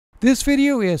This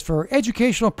video is for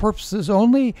educational purposes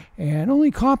only, and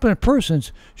only competent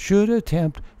persons should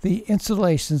attempt the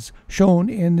installations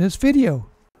shown in this video.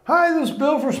 Hi, this is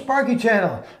Bill for Sparky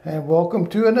Channel, and welcome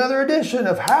to another edition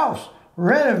of House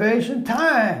Renovation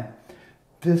Time.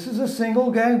 This is a single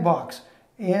gang box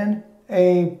in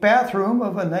a bathroom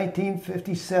of a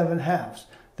 1957 house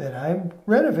that I'm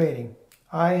renovating.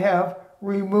 I have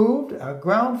removed a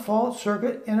ground fault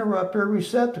circuit interrupter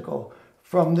receptacle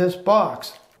from this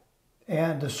box.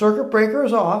 And the circuit breaker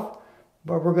is off,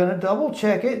 but we're going to double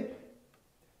check it,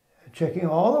 checking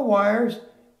all the wires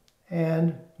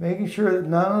and making sure that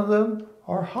none of them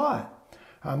are hot.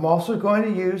 I'm also going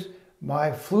to use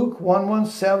my Fluke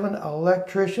 117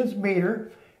 electrician's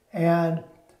meter and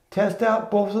test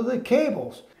out both of the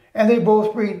cables. And they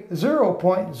both read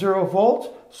 0.0 volts,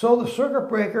 so the circuit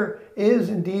breaker is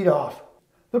indeed off.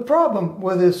 The problem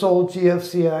with this old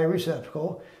GFCI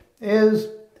receptacle is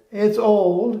it's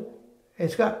old.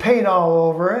 It's got paint all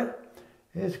over it.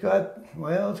 It's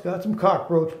got some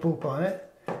cockroach poop on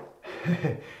it.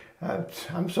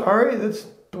 I'm sorry, that's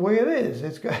the way it is.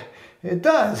 It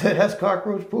has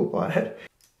cockroach poop on it.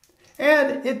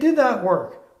 And it did not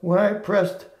work. When I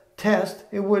pressed test,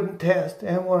 it wouldn't test.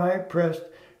 And when I pressed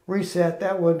reset,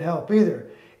 that wouldn't help either.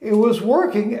 It was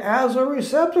working as a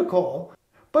receptacle,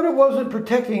 but it wasn't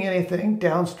protecting anything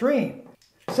downstream.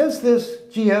 Since this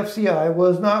GFCI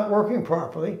was not working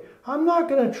properly, I'm not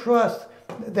going to trust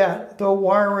that the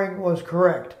wiring was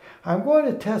correct. I'm going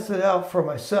to test it out for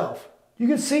myself. You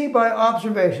can see by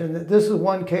observation that this is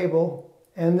one cable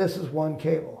and this is one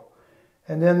cable.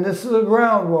 And then this is a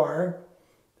ground wire,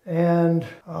 and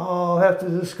I'll have to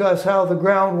discuss how the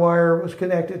ground wire was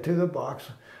connected to the box.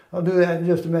 I'll do that in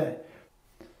just a minute.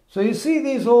 So you see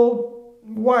these old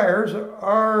wires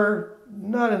are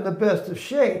not in the best of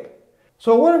shape.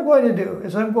 So what I'm going to do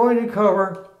is I'm going to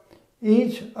cover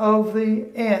each of the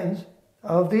ends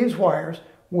of these wires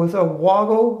with a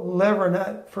woggle lever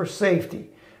nut for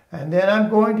safety. And then I'm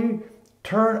going to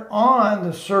turn on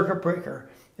the circuit breaker,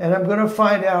 and I'm going to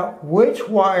find out which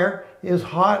wire is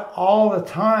hot all the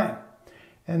time.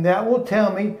 And that will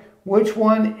tell me which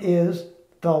one is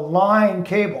the line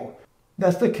cable.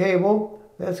 That's the cable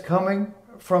that's coming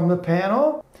from the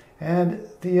panel. And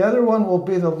the other one will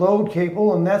be the load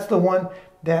cable, and that's the one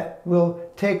that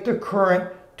will take the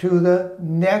current to the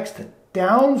next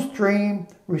downstream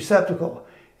receptacle.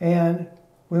 And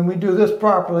when we do this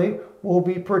properly, we'll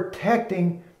be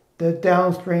protecting the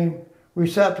downstream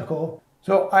receptacle.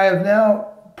 So I have now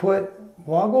put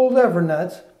woggle lever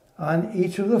nuts on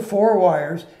each of the 4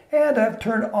 wires, and I've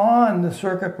turned on the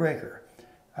circuit breaker.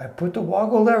 I put the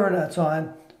woggle lever nuts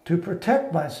on to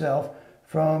protect myself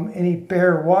from any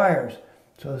bare wires.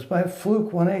 So this is my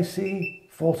Fluke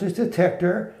 1AC voltage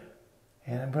detector,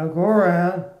 and I'm going to go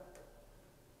around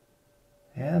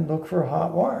and look for a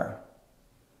hot wire.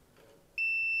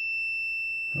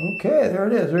 Okay, there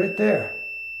it is, right there.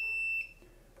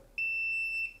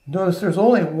 Notice there's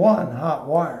only one hot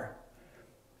wire.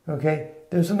 Okay,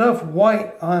 there's enough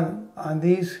white on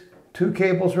these 2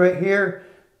 cables right here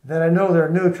that I know they're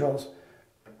neutrals.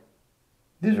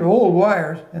 These are old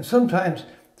wires, and sometimes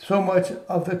so much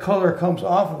of the color comes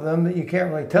off of them that you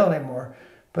can't really tell anymore.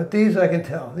 But these I can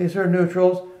tell. These are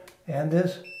neutrals, and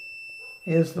this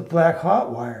is the black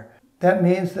hot wire. That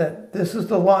means that this is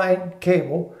the line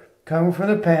cable coming from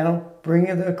the panel,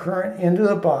 bringing the current into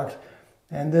the box,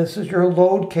 and this is your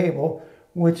load cable,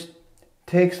 which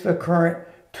takes the current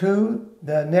to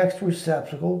the next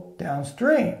receptacle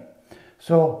downstream.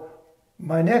 So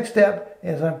my next step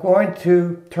is I'm going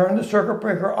to turn the circuit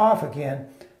breaker off again,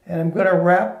 and I'm going to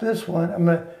wrap this one. I'm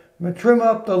going to trim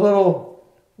up the little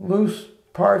loose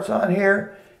parts on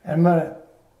here, and I'm going to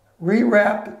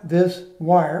rewrap this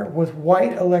wire with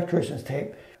white electrician's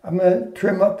tape. I'm going to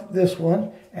trim up this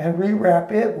one and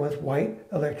rewrap it with white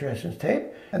electrician's tape.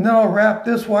 And then I'll wrap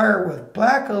this wire with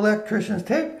black electrician's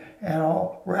tape, and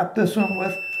I'll wrap this one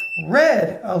with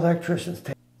red electrician's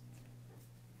tape.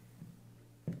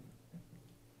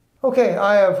 Okay,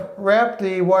 I have wrapped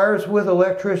the wires with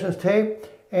electrician's tape,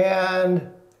 and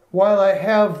while I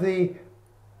have the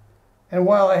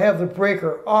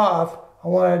breaker off, I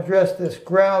want to address this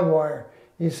ground wire.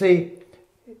 You see,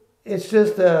 it's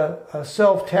just a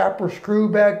self-tapper screw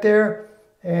back there,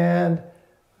 and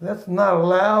that's not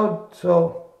allowed,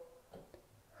 so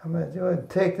I'm going to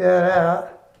take that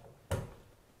out.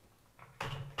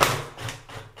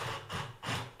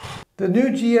 The new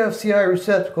GFCI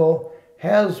receptacle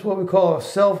has what we call a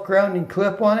self-grounding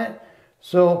clip on it,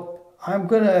 so I'm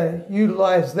going to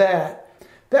utilize that.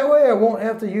 That way I won't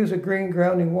have to use a green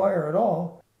grounding wire at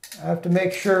all. I have to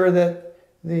make sure that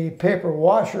the paper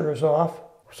washer is off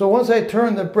So once I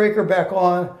turn the breaker back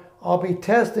on, I'll be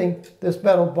testing this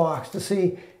metal box to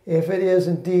see if it is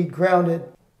indeed grounded.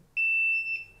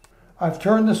 I've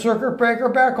turned the circuit breaker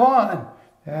back on,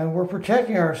 and we're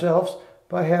protecting ourselves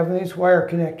by having these wire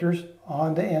connectors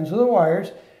on the ends of the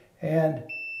wires. And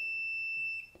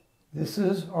this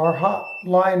is our hot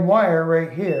line wire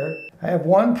right here. I have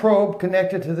one probe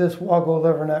connected to this Wago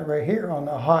lever nut right here on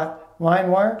the hot line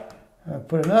wire. I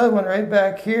put another one right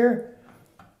back here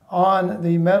on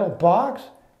the metal box,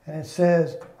 and it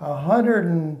says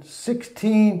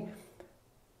 116,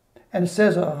 and it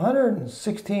says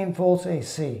 116 volts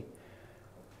AC.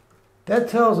 That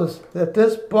tells us that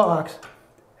this box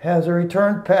has a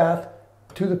return path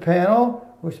to the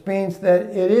panel, which means that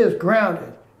it is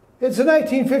grounded. It's a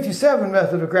 1957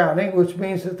 method of grounding, which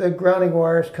means that the grounding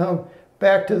wires come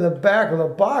back to the back of the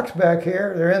box back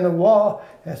here. They're in the wall.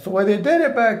 That's the way they did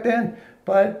it back then,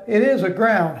 but it is a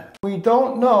ground. We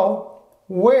don't know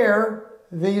where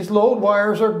these load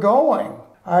wires are going.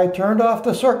 I turned off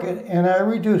the circuit and I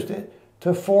reduced it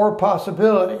to 4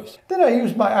 possibilities. Then I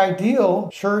used my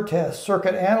ideal sure test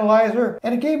circuit analyzer,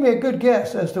 and it gave me a good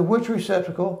guess as to which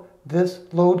receptacle this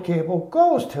load cable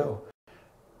goes to.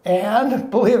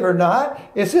 And believe it or not,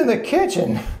 it's in the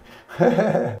kitchen.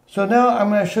 So now I'm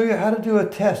going to show you how to do a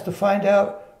test to find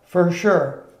out for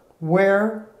sure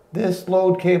where this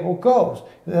load cable goes.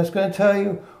 That's going to tell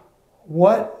you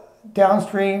what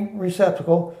downstream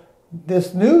receptacle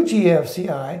this new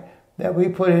GFCI that we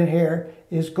put in here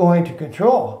is going to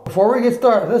control. Before we get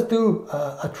started, let's do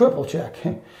a triple check.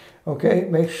 Okay,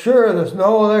 make sure there's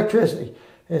no electricity.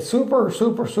 It's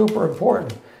super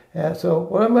important. And so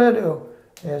what I'm going to do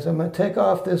is I'm going to take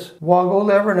off this Wago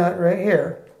lever nut right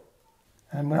here.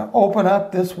 I'm going to open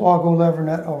up this Wago lever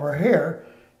nut over here,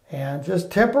 and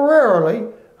just temporarily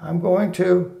I'm going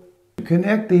to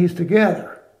connect these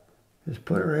together. Just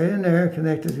put it right in there and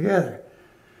connect it together.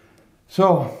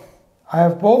 So I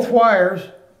have both wires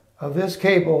of this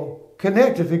cable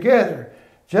connected together,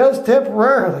 just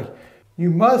temporarily.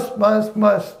 You must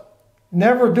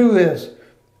never do this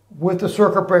with the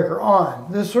circuit breaker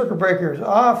on. This circuit breaker is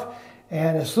off,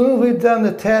 and as soon as we've done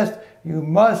the test, you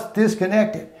must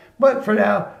disconnect it. But for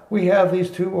now, we have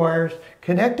these 2 wires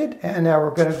connected, and now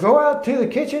we're going to go out to the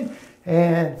kitchen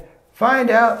and find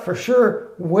out for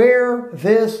sure where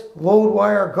this load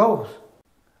wire goes.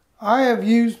 I have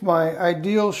used my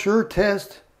ideal sure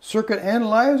test circuit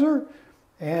analyzer,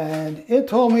 and it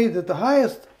told me that the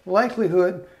highest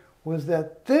likelihood was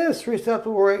that this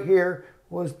receptacle right here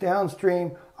was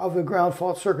downstream of the ground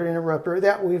fault circuit interrupter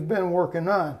that we've been working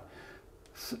on,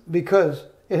 because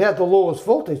it had the lowest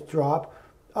voltage drop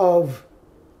of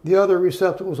the other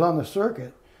receptacles on the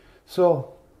circuit.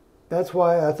 So that's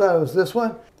why I thought it was this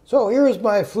one. So here's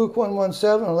my Fluke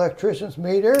 117 electrician's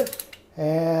meter,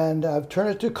 and I've turned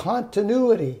it to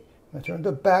continuity. I'm going to turn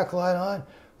the backlight on.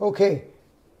 Okay,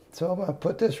 so I'm going to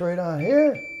put this right on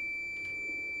here.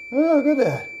 Oh, look at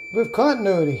that. With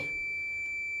continuity.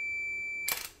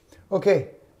 Okay,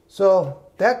 so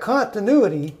that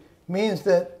continuity means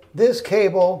that this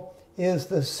cable is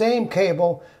the same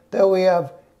cable that we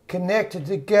have connected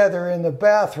together in the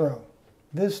bathroom.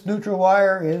 This neutral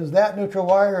wire is that neutral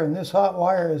wire, and this hot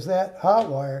wire is that hot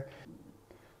wire.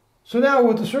 So now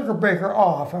with the circuit breaker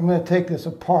off, I'm going to take this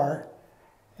apart,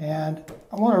 and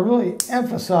I want to really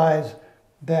emphasize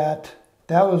that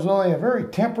that was only a very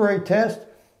temporary test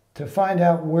to find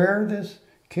out where this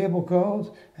cable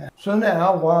goes. So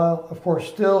now, while of course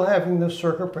still having the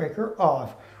circuit breaker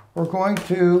off, we're going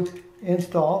to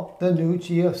install the new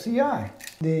GFCI.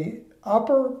 The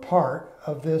upper part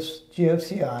of this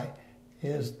GFCI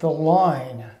is the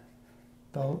line.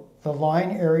 The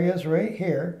line area is right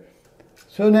here.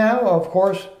 So now, of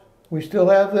course, we still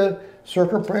have the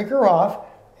circuit breaker off,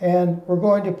 and we're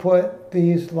going to put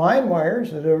these line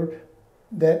wires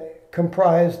that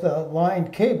comprise the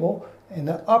line cable in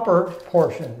the upper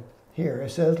portion here.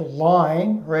 It says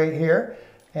line right here,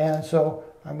 and so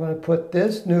I'm going to put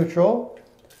this neutral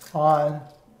on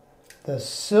the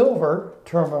silver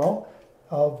terminal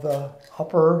of the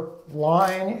upper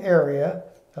line area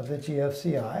of the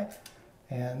GFCI.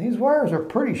 And these wires are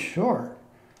pretty short,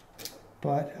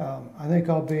 but I think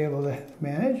I'll be able to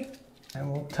manage.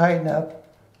 And we'll tighten up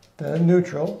the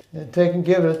neutral and take and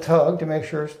give it a tug to make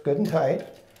sure it's good and tight.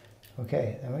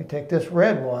 Okay, then we take this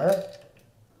red wire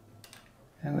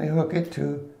and we hook it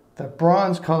to the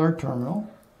bronze colored terminal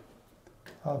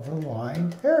of the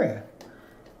line area.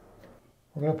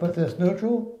 We're going to put this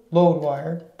neutral load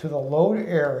wire to the load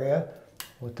area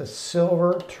with the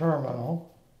silver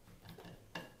terminal.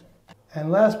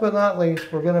 And last but not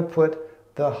least, we're going to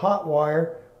put the hot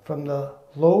wire from the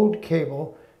load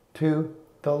cable to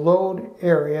the load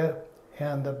area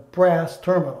and the brass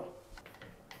terminal.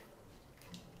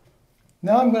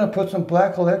 Now I'm going to put some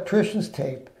black electrician's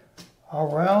tape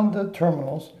around the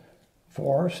terminals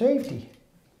for safety.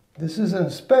 This is an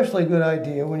especially good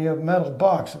idea when you have metal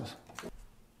boxes.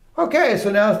 Okay,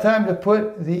 so now it's time to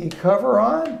put the cover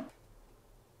on.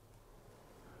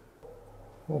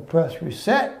 We'll press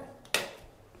reset.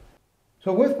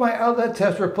 So with my outlet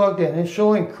tester plugged in, it's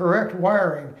showing correct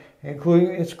wiring,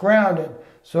 including it's grounded.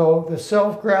 So the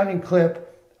self-grounding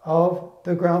clip of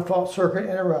the ground fault circuit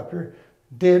interrupter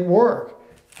did work.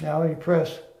 Now you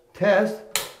press test,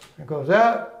 it goes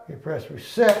out, you press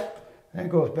reset, and it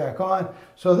goes back on.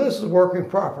 So this is working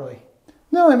properly.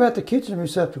 Now I'm at the kitchen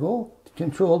receptacle,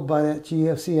 controlled by that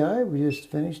GFCI we just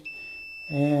finished,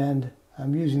 and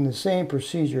I'm using the same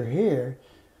procedure here.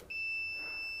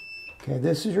 Okay,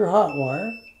 this is your hot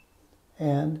wire,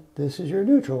 and this is your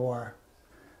neutral wire.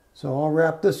 So I'll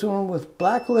wrap this one with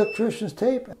black electrician's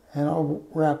tape, and I'll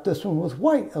wrap this one with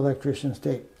white electrician's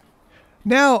tape.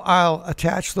 Now I'll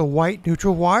attach the white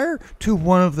neutral wire to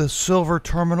one of the silver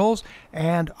terminals,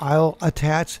 and I'll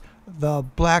attach the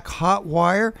black hot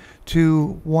wire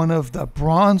to one of the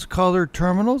bronze colored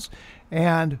terminals.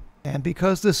 And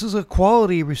because this is a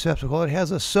quality receptacle, it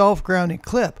has a self-grounding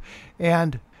clip,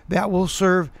 and that will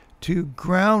serve to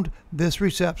ground this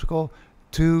receptacle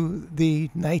to the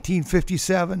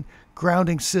 1957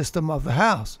 grounding system of the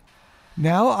house.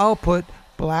 Now I'll put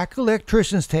black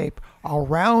electrician's tape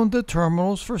around the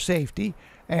terminals for safety,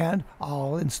 and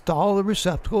I'll install the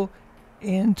receptacle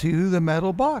into the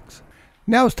metal box.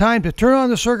 Now it's time to turn on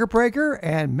the circuit breaker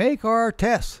and make our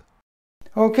tests.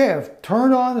 Okay, I've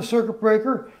turned on the circuit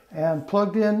breaker and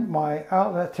plugged in my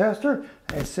outlet tester.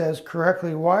 It says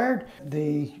correctly wired.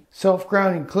 The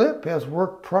self-grounding clip has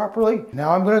worked properly.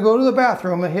 Now I'm going to go to the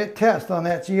bathroom and hit test on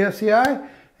that GFCI,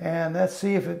 and let's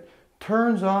see if it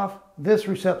turns off this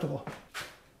receptacle.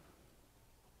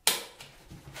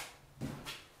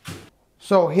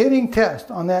 So hitting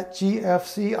test on that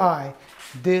GFCI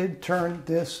did turn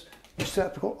this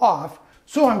receptacle off.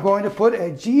 So I'm going to put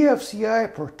a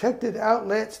GFCI protected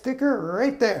outlet sticker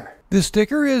right there. This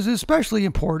sticker is especially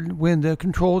important when the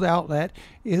controlled outlet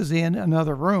is in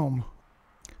another room.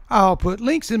 I'll put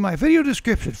links in my video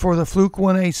description for the Fluke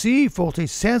 1AC voltage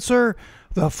sensor,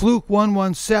 the Fluke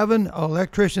 117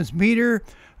 electrician's meter,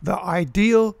 the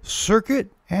Ideal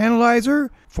circuit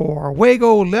analyzer for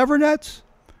Wago lever nuts,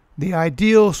 the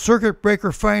Ideal circuit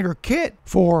breaker finder kit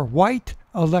for white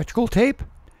electrical tape,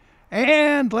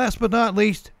 and last but not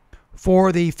least,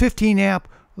 for the 15 amp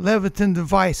Leviton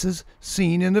devices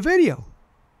seen in the video.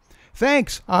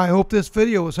 Thanks. I hope this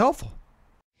video was helpful.